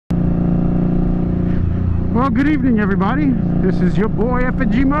Well, good evening, everybody. This is your boy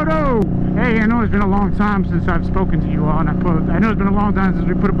F.N.G. Moto. Hey, I know it's been a long time since I've spoken to you all, and I know it's been a long time since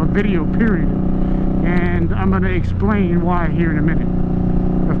we put up a video, period. And I'm going to explain why here in a minute.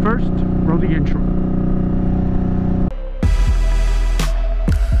 But first, roll the intro.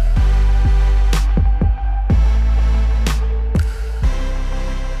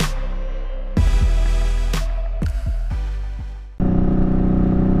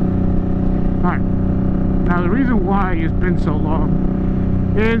 Alright. Now, the reason why it's been so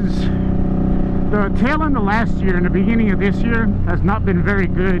long is the tail end of last year and the beginning of this year has not been very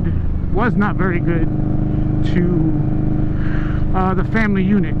good, was not very good to the family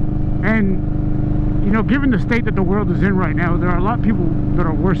unit. And, you know, given the state that the world is in right now, there are a lot of people that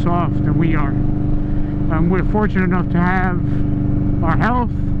are worse off than we are. We're fortunate enough to have our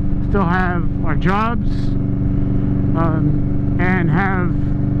health, still have our jobs, and have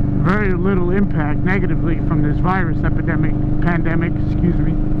very little impact negatively from this virus pandemic, excuse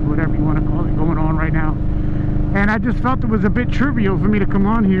me, whatever you want to call it, going on right now. And I just felt it was a bit trivial for me to come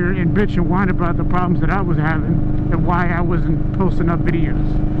on here and bitch and whine about the problems that I was having and why I wasn't posting up videos.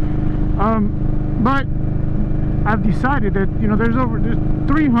 But I've decided that, you know, there's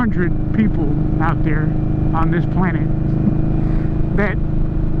 300 people out there on this planet that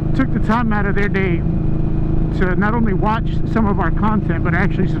took the time out of their day to not only watch some of our content, but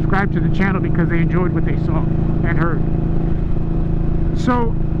actually subscribe to the channel because they enjoyed what they saw and heard.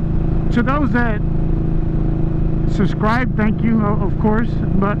 So, to those that subscribe, thank you, of course,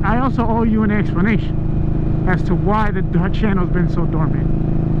 but I also owe you an explanation as to why the channel's been so dormant.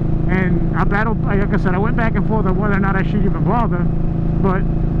 And I battled, like I said, I went back and forth on whether or not I should even bother, but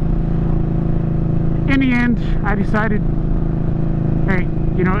in the end, I decided, hey,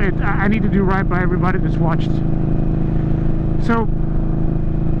 you know, I need to do right by everybody that's watched. So,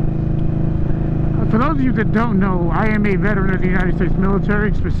 for those of you that don't know, I am a veteran of the United States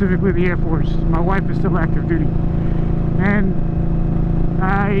military, specifically the Air Force. My wife is still active duty. And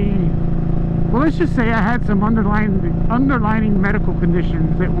well, let's just say I had some underlying medical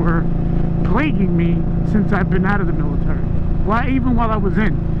conditions that were plaguing me since I've been out of the military. Even while I was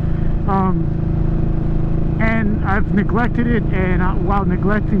in. And I've neglected it, and while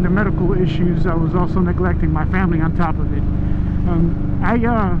neglecting the medical issues, I was also neglecting my family on top of it.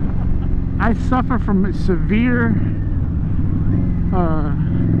 I suffer from severe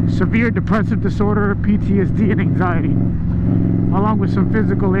depressive disorder, PTSD and anxiety, along with some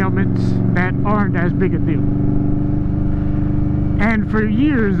physical ailments that aren't as big a deal. And for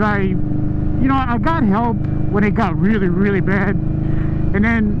years, I got help when it got really, really bad. And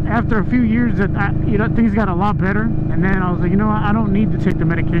then after a few years, things got a lot better. And then I was like, you know what? I don't need to take the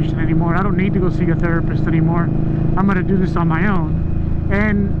medication anymore. I don't need to go see a therapist anymore. I'm going to do this on my own.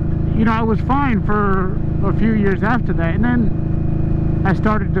 And, you know, I was fine for a few years after that. And then I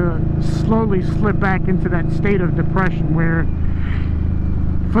started to slowly slip back into that state of depression where,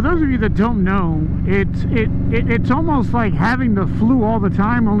 for those of you that don't know, it's almost like having the flu all the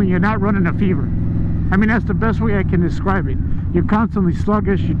time, only you're not running a fever. I mean, that's the best way I can describe it. You're constantly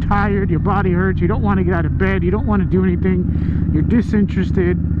sluggish, you're tired, your body hurts, you don't want to get out of bed, you don't want to do anything, you're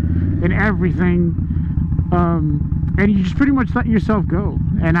disinterested in everything, and you just pretty much let yourself go,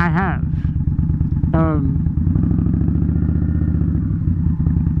 and I have.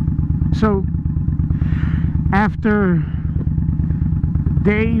 So, after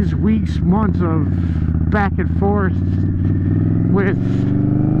days, weeks, months of back and forth with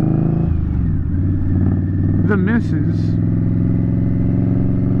the missus,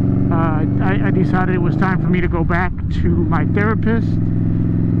 I decided it was time for me to go back to my therapist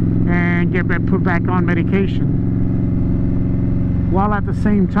and get put back on medication, while at the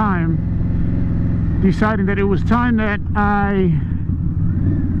same time deciding that it was time that I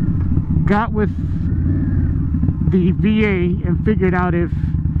got with the VA and figured out if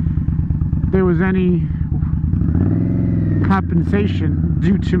there was any compensation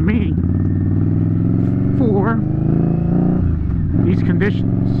due to me for these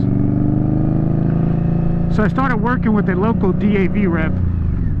conditions. So I started working with a local DAV rep,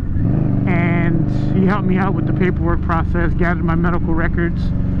 and he helped me out with the paperwork process, gathered my medical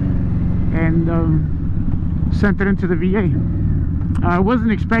records, and sent it into the VA. I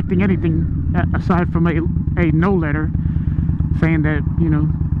wasn't expecting anything aside from a no letter saying that, you know,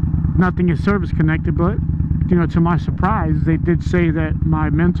 nothing is service connected, but, you know, to my surprise, they did say that my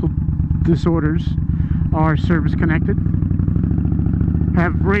mental disorders are service connected,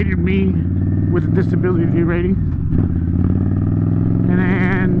 have rated me with a disability rating,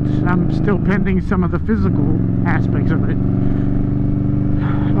 and I'm still pending some of the physical aspects of it.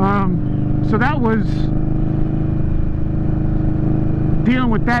 So that was dealing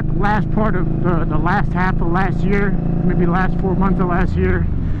with that the last part of the last half of last year, maybe the last 4 months of last year.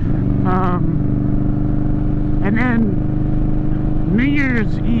 And then New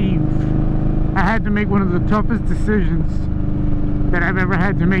Year's Eve, I had to make one of the toughest decisions that I've ever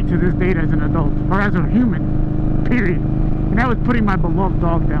had to make to this date as an adult, or as a human, period. And that was putting my beloved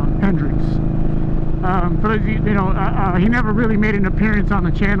dog down, Hendrix. For those of you, he never really made an appearance on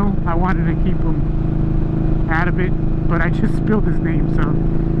the channel. I wanted to keep him out of it, but I just spilled his name, so.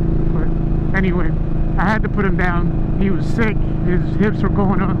 But anyway, I had to put him down. He was sick. His hips were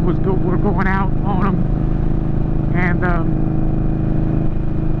going out on him, and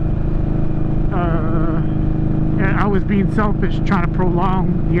I was being selfish, trying to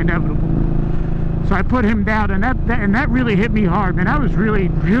prolong the inevitable. So I put him down, and that really hit me hard, man. I was really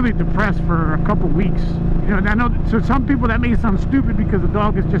depressed for a couple weeks. I know to some people that may sound stupid because a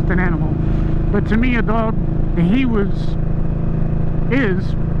dog is just an animal, but to me, a dog, is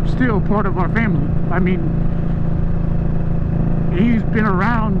still part of our family. I mean, he's been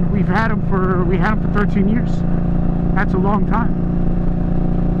around. We had him for 13 years. That's a long time.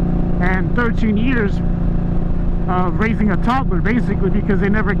 And 13 years of raising a toddler, basically, because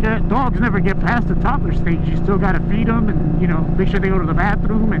dogs never get past the toddler stage. You still got to feed them, and make sure they go to the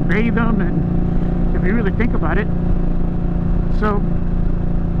bathroom and bathe them, and if you really think about it. So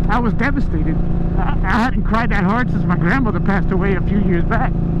I was devastated. I hadn't cried that hard since my grandmother passed away a few years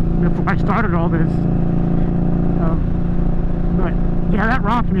back, before I started all this. But yeah, that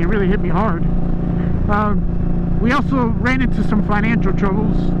rocked me. It really hit me hard. We also ran into some financial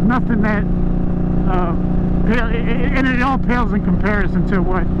troubles. Nothing that and it all pales in comparison to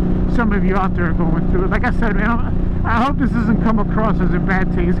what some of you out there are going through. Like I said, man, I hope this doesn't come across as a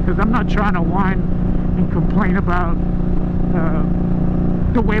bad taste, because I'm not trying to whine and complain about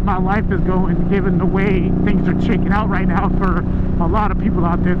the way my life is going, given the way things are shaking out right now for a lot of people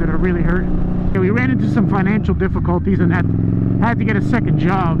out there that are really hurting. We ran into some financial difficulties, and I had to get a second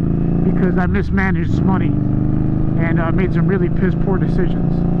job because I mismanaged money and made some really piss poor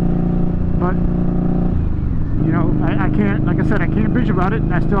decisions. But I can't, like I said, I can't bitch about it.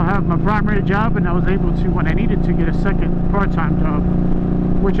 I still have my primary job, and I was able to, when I needed to, get a second part-time job,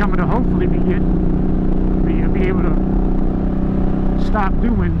 which I'm going to hopefully be able to stop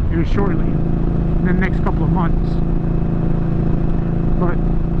doing here shortly, in the next couple of months. But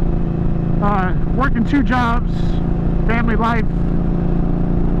working 2 jobs, family life,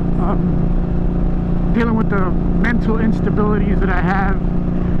 dealing with the mental instabilities that I have,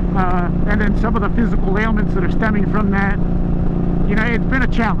 and then some of the physical ailments that are stemming from that. It's been a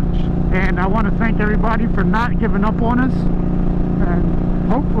challenge, and I want to thank everybody for not giving up on us, and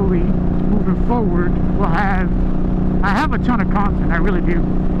hopefully moving forward I have a ton of content, I really do.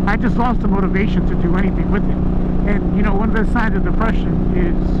 I just lost the motivation to do anything with it. And one of the signs of depression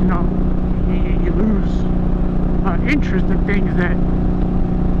is you lose interest in things that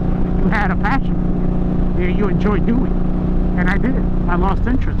you had a passion for, you enjoy doing. And I did. I lost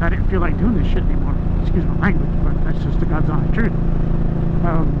interest. I didn't feel like doing this shit anymore. Excuse my language, but that's just the God's honest truth.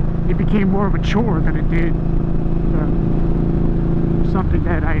 It became more of a chore than it did something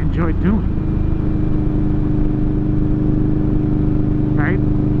that I enjoyed doing. Right?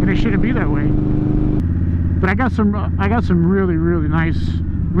 And it shouldn't be that way. But I got some really nice,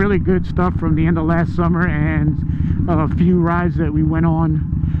 really good stuff from the end of last summer, and a few rides that we went on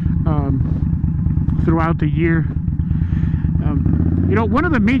throughout the year. One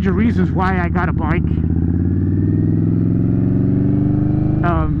of the major reasons why I got a bike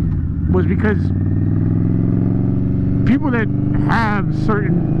was because people that have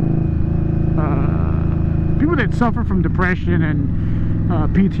people that suffer from depression and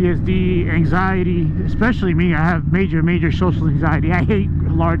PTSD, anxiety, especially me. I have major social anxiety. I hate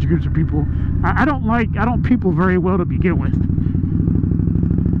large groups of people. I don't people very well to begin with.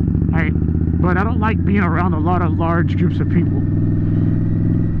 But I don't like being around a lot of large groups of people.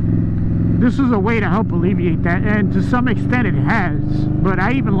 This is a way to help alleviate that, and to some extent it has. But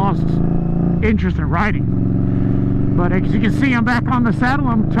I even lost interest in riding. But as you can see, I'm back on the saddle.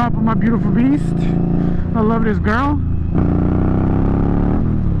 I'm top of my beautiful beast. I love this girl.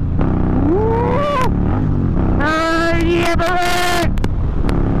 Woo! Yeah, baby!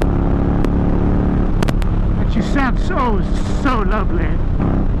 But you sound so lovely.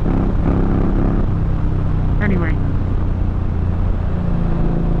 Anyway,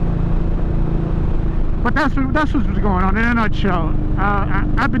 but that's what's going on in a nutshell.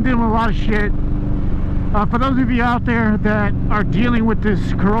 I've been dealing with a lot of shit. For those of you out there that are dealing with this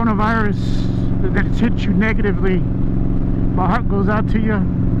coronavirus that's hit you negatively, my heart goes out to you.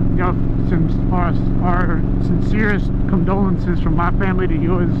 know, since our sincerest condolences from my family to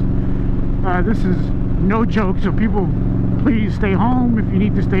yours. This is no joke, so people, please stay home if you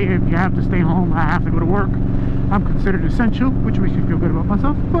need to stay. If you have to stay home, I have to go to work. I'm considered essential, which makes me feel good about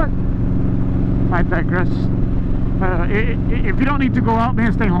myself, but I digress. If you don't need to go out,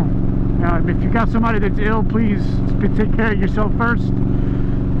 man, stay home. If you got somebody that's ill, please take care of yourself first.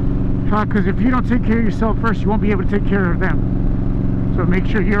 Because if you don't take care of yourself first, you won't be able to take care of them. So make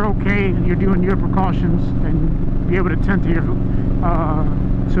sure you're okay and you're doing your precautions and be able to tend to your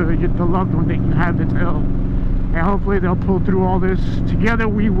the loved one that you have that's ill. And hopefully they'll pull through all this. Together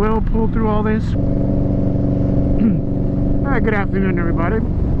we will pull through all this. Good afternoon, everybody.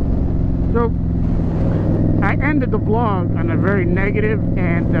 So I ended the vlog on a very negative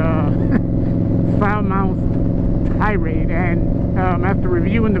and foul-mouthed tirade, and after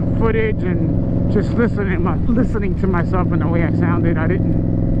reviewing the footage and just listening to myself and the way I sounded, I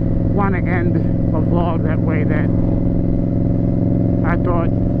didn't want to end a vlog that way. That I thought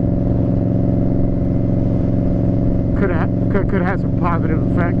could have some positive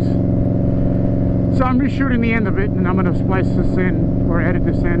effects. So I'm reshooting the end of it, and I'm going to splice this in or edit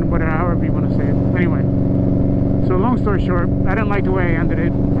this in, whatever, however you want to say it. Anyway, so long story short, I didn't like the way I ended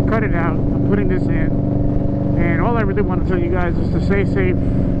it. I cut it out. I'm putting this in, and all I really want to tell you guys is to stay safe,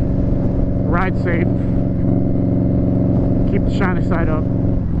 ride safe, keep the shiny side up,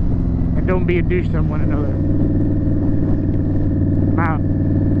 and don't be a douche to one another. I'm out.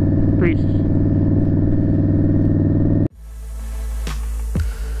 Peace.